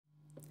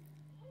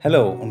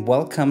Hello and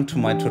welcome to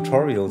my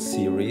tutorial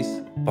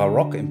series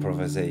Baroque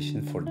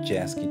Improvisation for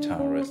Jazz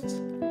Guitarists.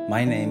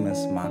 My name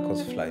is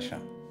Markus Fleischer.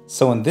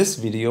 So in this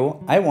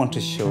video I want to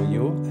show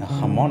you a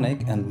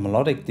harmonic and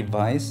melodic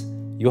device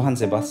Johann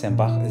Sebastian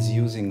Bach is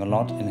using a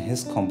lot in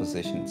his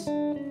compositions.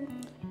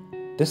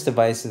 This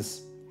device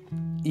is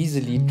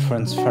easily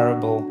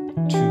transferable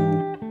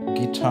to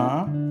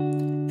guitar,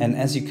 and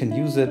as you can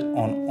use it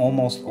on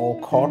almost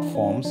all chord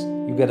forms,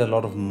 you get a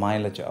lot of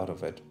mileage out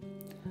of it.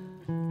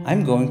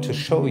 I'm going to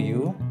show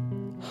you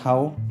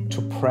how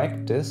to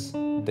practice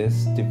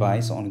this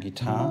device on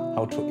guitar,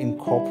 how to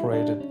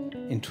incorporate it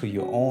into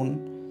your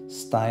own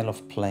style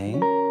of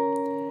playing,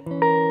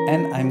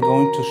 and I'm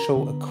going to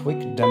show a quick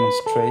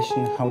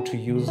demonstration how to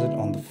use it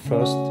on the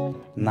first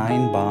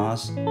 9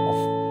 bars of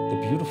the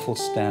beautiful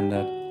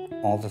standard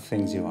All the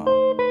Things You Are.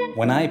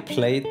 When I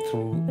played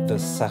through the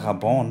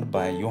Sarabande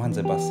by Johann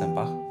Sebastian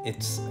Bach,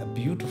 it's a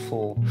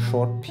beautiful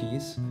short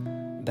piece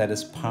that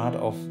is part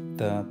of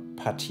the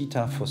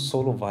Partita for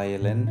solo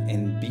violin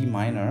in B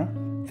minor.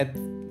 At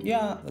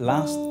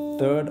last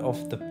third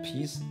of the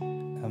piece,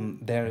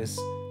 there is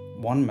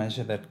one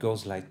measure that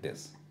goes like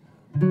this.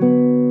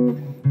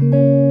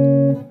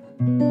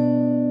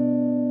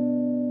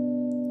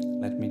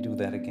 Let me do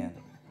that again.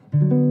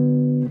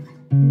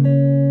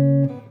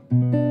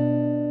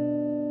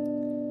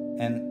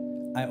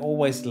 And I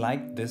always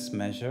liked this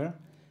measure.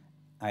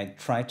 I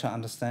try to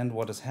understand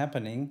what is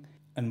happening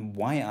and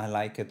why I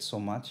like it so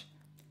much.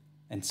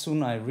 And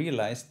soon I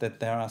realized that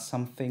there are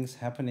some things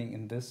happening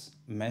in this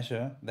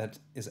measure that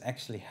is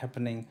actually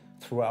happening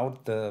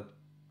throughout the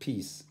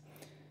piece.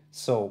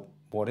 So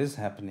what is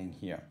happening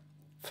here?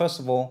 First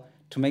of all,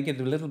 to make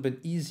it a little bit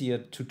easier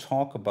to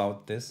talk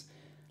about this,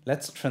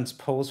 let's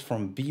transpose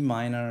from B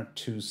minor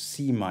to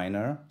C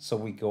minor. So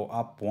we go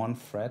up 1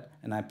 fret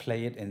and I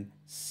play it in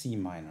C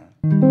minor.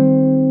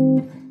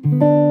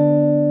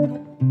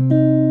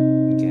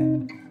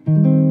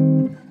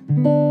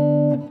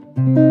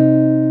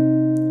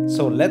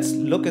 So let's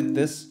look at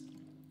this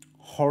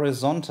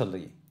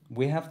horizontally.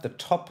 We have the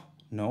top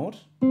note,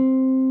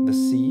 the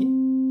C,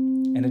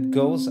 and it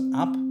goes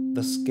up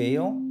the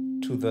scale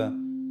to the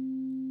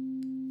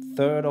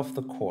third of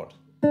the chord,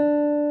 D,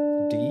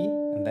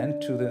 and then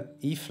to the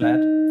E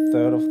flat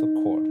third of the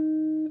chord,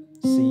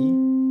 C,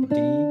 D,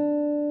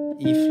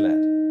 E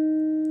flat.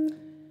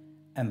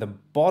 And the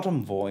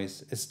bottom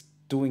voice is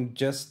doing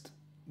just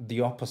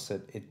the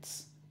opposite.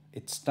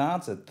 It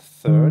starts at the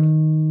third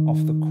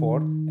of the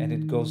chord and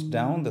it goes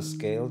down the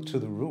scale to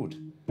the root.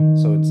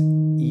 So it's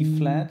E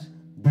flat,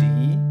 D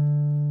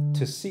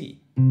to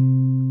C.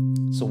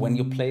 So when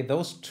you play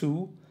those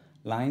two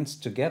lines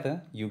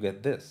together, you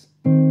get this.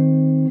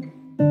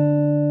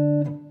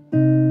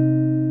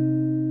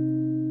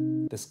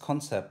 This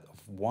concept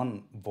of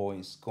one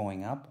voice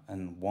going up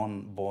and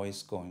one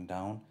voice going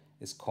down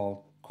is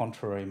called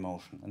contrary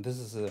motion. And this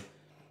is a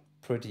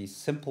pretty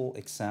simple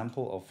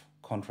example of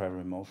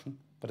contrary motion,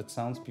 but it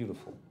sounds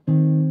beautiful.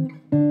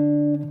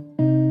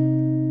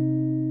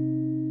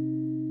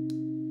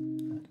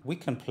 We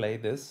can play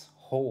this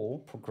whole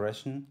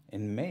progression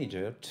in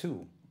major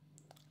too.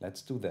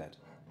 Let's do that.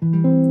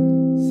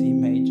 C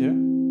major,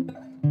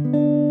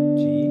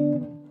 G,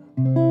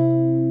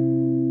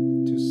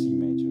 to C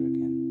major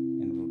again,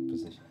 in root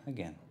position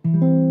again.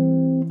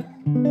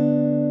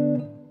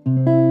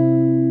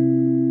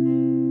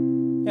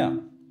 Yeah.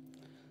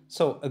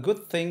 So a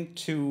good thing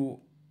to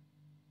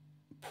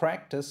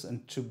practice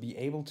and to be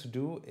able to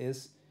do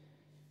is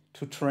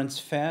to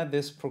transfer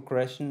this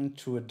progression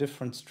to a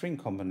different string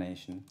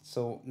combination.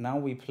 So now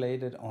we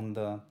played it on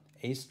the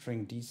A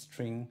string, D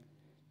string,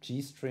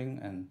 G string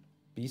and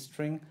B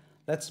string.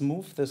 Let's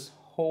move this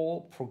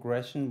whole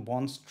progression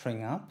 1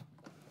 string up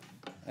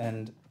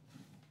and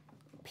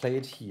play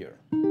it here.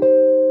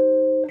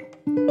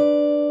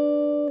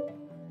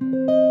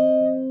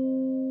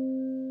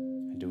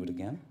 I do it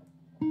again.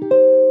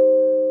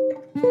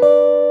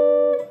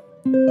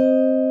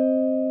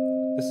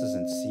 This is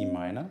in C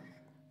minor,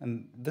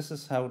 and this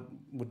is how it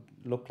would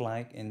look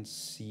like in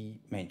C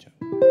major.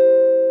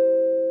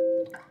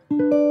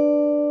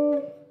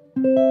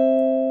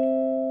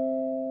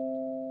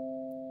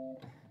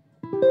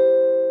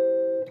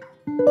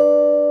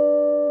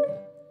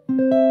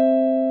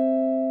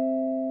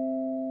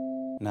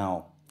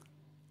 Now,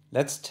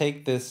 let's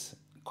take this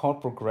chord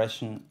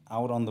progression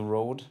out on the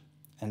road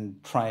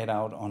and try it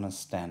out on a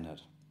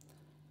standard.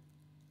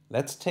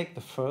 Let's take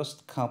the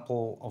first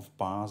couple of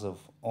bars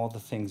of All the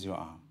Things You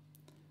Are.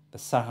 The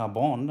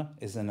Sarabande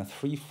is in a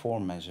 3/4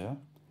 measure,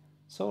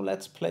 so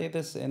let's play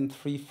this in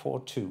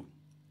 3/4-2.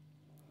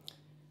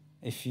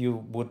 If you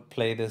would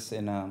play this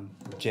in a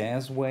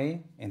jazz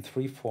way, in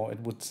 3/4,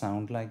 it would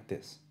sound like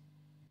this.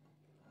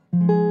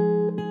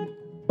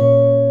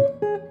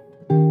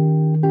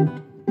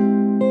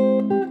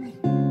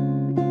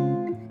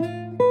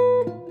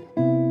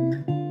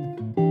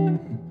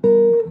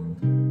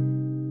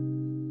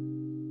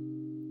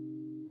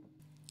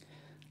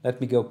 Let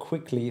me go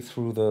quickly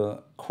through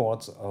the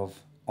chords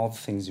of All the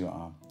Things You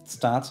Are. It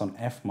starts on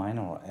F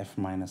minor or F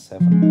minor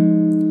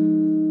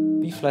 7.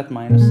 B flat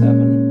minor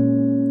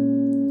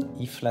 7,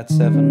 E flat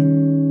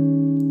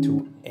 7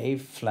 to A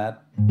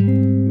flat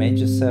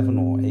major 7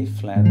 or A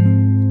flat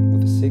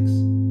with a 6,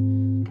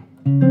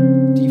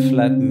 D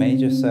flat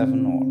major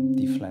 7 or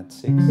D flat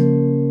 6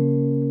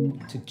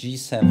 to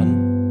G7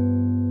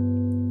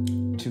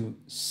 to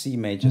C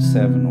major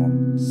 7 or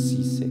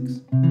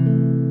C6.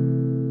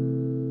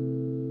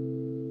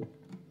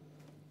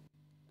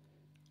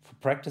 For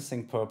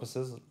practicing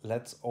purposes,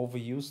 let's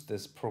overuse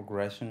this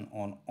progression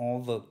on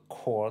all the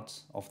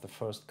chords of the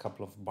first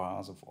couple of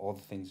bars of all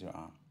the things you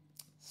are.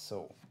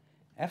 So,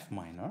 F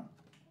minor,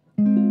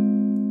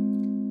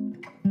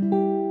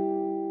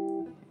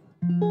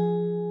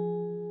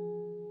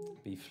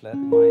 B flat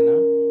minor,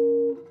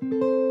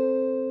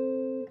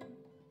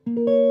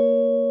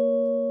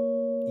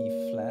 E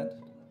flat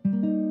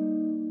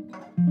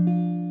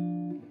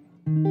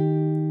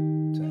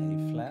to A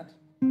flat,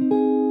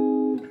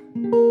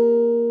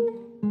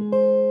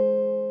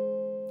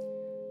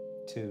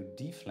 to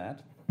D flat,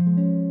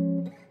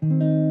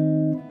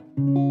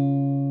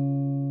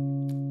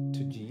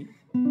 to G,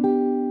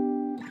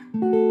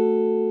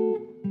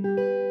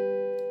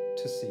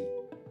 to C.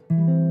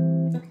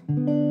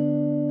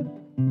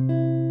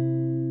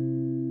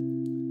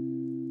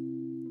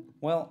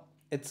 Well,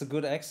 it's a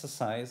good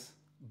exercise,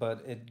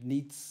 but it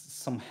needs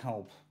some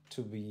help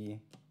to be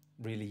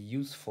really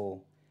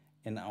useful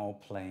in our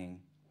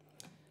playing.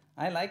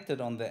 I liked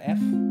it on the F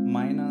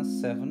minor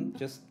 7,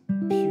 just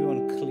pure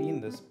and clean,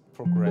 this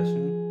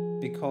progression,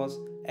 because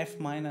F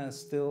minor is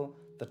still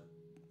the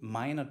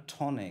minor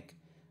tonic.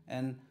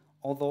 And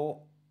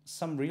although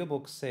some real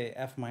books say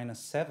F minor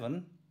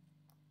 7,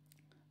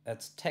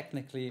 that's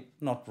technically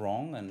not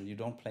wrong and you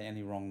don't play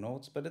any wrong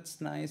notes, but it's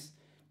nice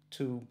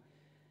to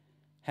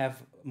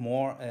have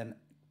more an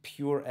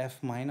pure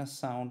F minor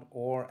sound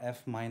or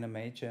F minor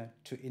major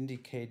to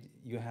indicate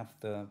you have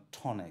the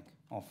tonic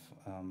of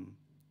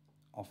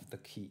the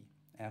key,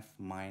 F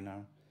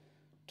minor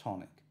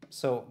tonic.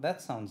 So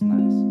that sounds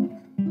nice.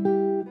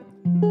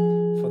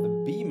 For the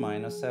B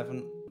minor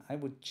 7, I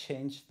would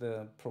change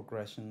the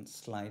progression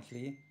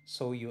slightly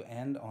so you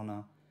end on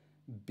a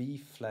B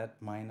flat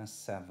minor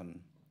 7.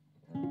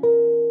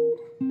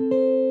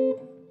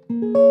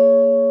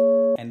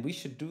 And we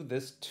should do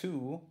this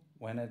too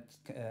when it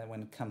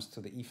comes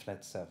to the E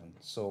flat 7.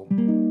 So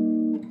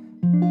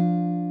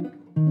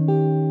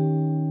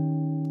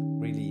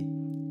really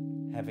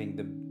having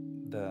the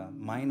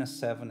minor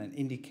 7 and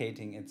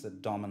indicating it's a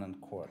dominant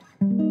chord.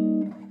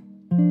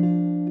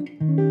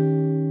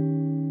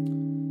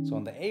 So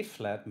on the A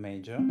flat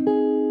major, we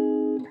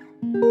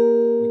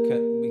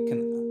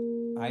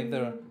can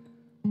either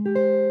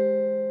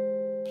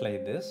play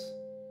this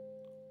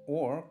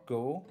or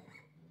go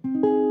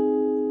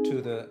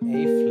to the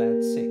A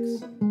flat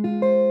 6.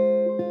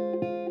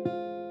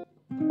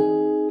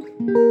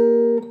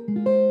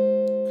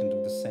 You can do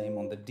the same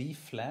on the D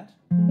flat.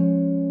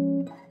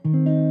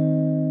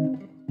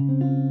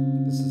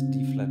 This is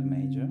D flat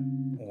major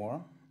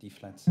or D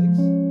flat 6.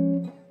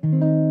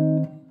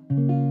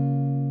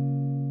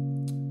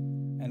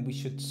 And we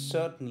should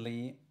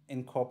certainly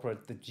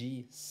incorporate the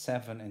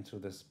G7 into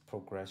this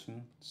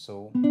progression.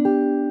 So,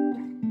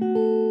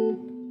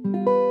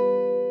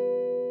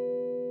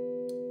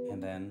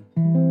 and then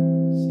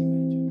C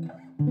major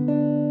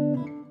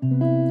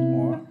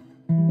or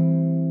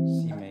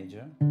C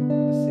major with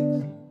a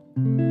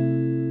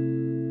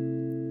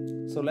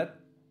 6. So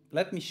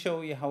let me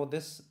show you how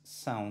this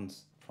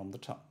sounds from the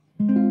top.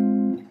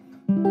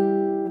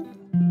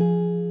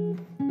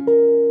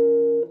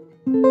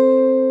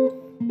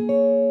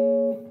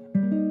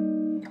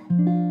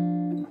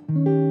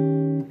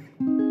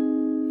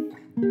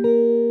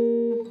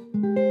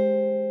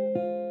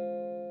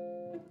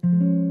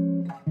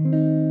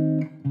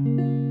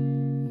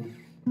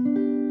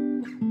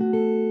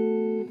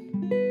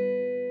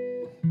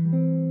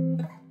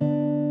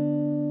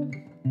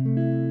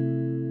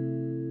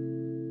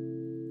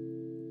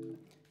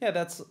 Yeah,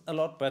 that's a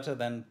lot better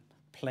than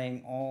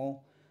playing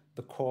all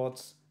the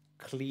chords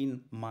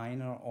clean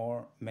minor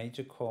or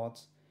major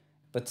chords.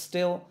 But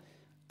still,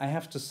 I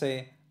have to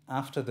say,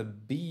 after the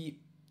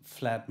B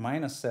flat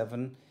minor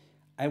 7,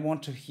 I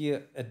want to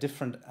hear a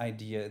different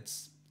idea.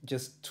 It's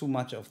just too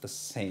much of the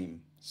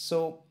same.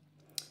 So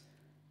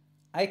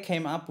I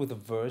came up with a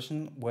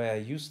version where I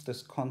used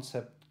this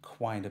concept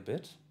quite a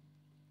bit,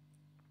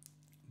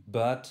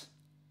 but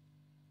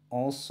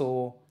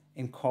also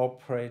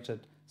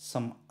incorporated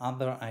some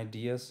other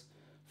ideas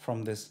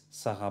from this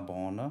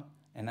Sarabande,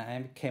 and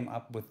I came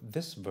up with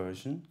this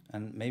version,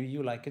 and maybe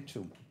you like it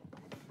too.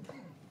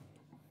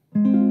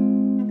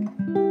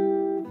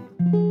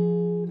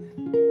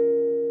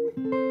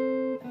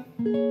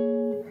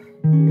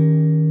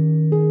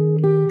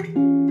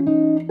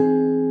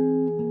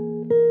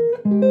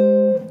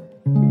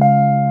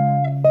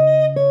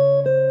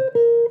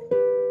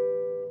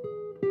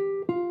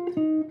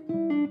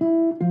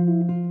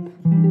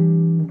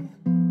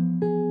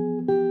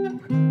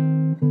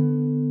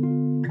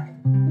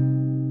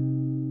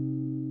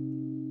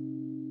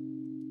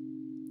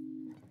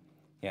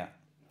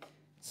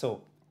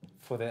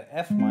 for the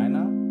F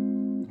minor,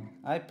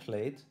 I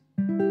played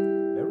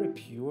very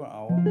pure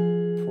our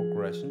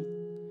progression,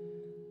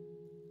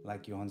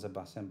 like Johann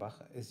Sebastian Bach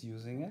is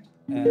using it.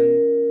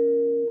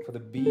 And for the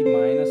B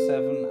minor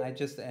 7, I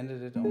just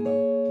ended it on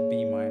the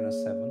B minor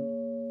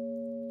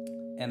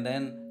 7. And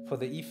then for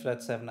the E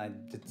flat 7, I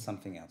did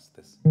something else,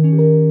 this.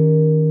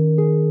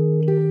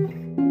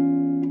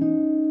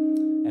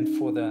 And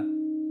for the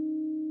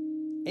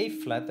A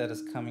flat that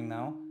is coming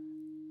now,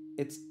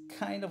 it's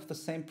kind of the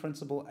same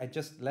principle. I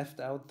just left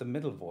out the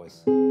middle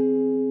voice for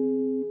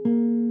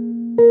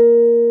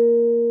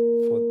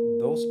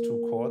those two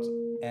chords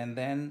and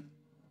then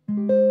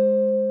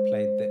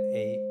played the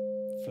A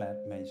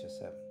flat major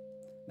 7.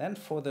 Then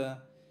for the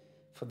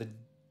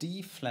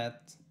D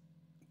flat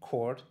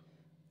chord,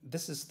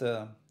 this is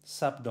the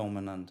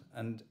subdominant,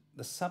 and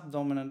the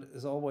subdominant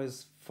is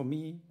always, for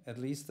me at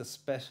least, a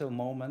special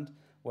moment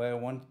where I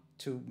want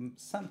to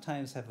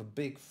sometimes have a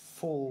big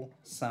full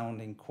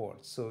sounding chord.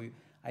 So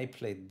I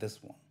played this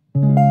one.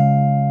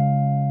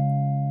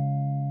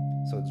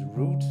 So it's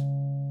root,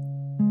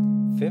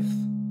 5th,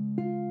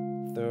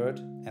 3rd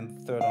and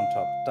 3rd on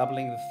top,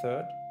 doubling the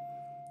 3rd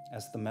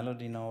as the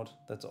melody note.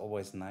 That's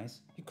always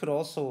nice. You could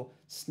also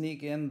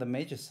sneak in the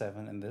major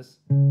 7 in this.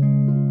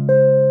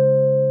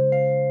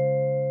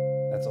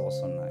 That's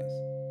also nice.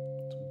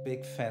 It's a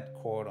big fat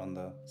chord on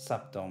the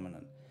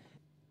subdominant.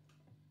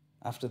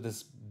 After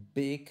this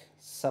big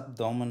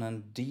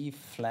subdominant D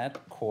flat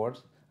chord,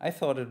 I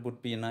thought it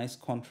would be a nice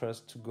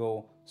contrast to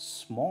go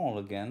small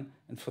again,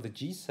 and for the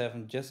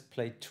G7 just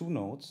play 2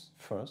 notes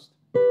first,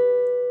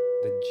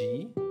 the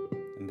G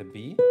and the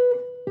B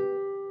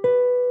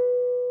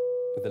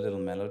with a little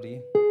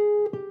melody.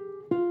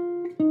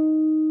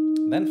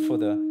 Then for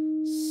the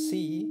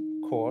C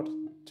chord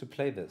to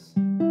play this.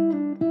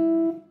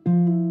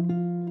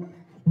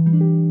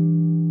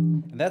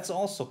 And that's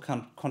also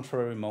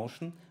contrary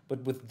motion,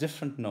 but with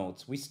different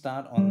notes. We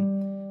start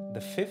on the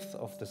 5th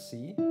of the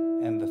C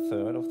and the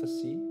 3rd of the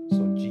C,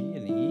 so G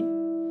and E,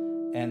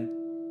 and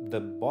the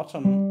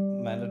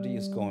bottom melody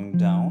is going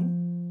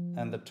down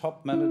and the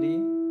top melody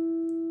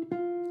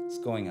is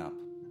going up.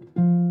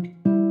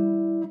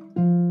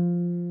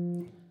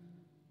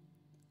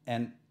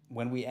 And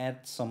when we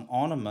add some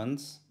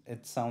ornaments,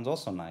 it sounds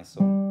also nice.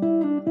 So.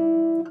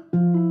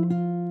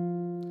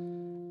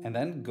 And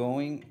then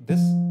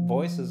this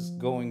voice is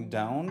going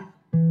down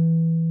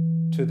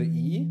to the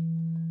E,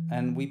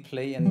 and we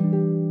play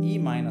an E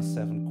minor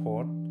 7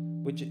 chord,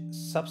 which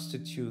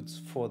substitutes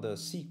for the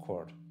C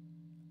chord.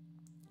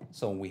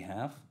 So we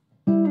have,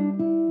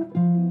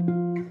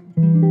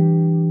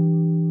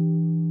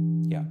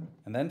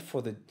 and then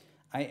for the,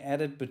 I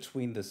added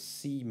between the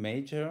C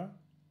major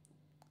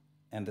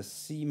and the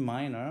C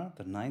minor,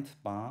 the 9th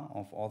bar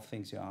of All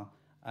Things You Are,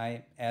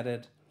 I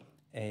added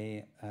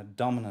a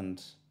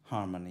dominant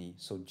harmony,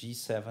 so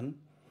G7,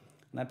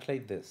 and I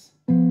played this.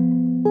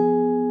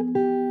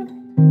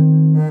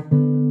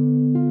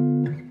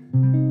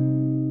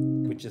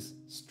 Which is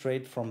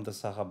straight from the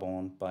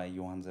Sarabande by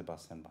Johann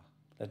Sebastian Bach.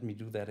 Let me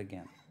do that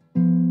again.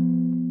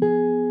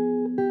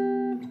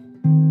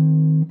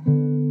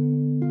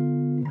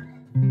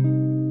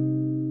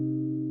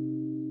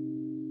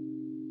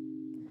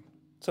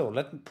 So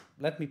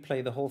let me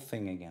play the whole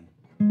thing again.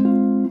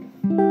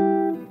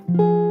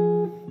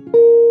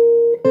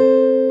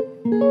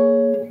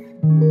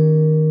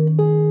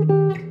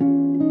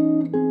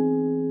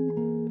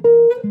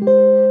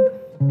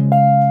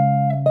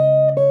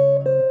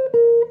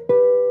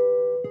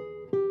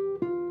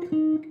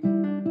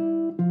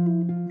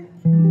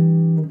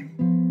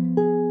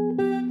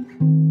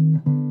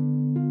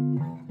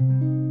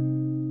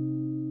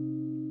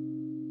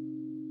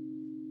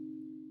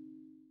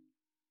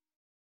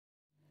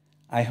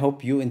 I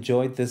hope you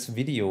enjoyed this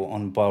video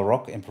on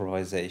Baroque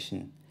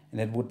improvisation, and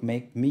it would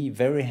make me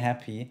very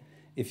happy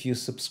if you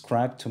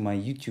subscribe to my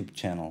YouTube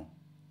channel.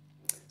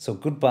 So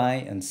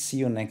goodbye and see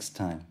you next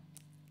time.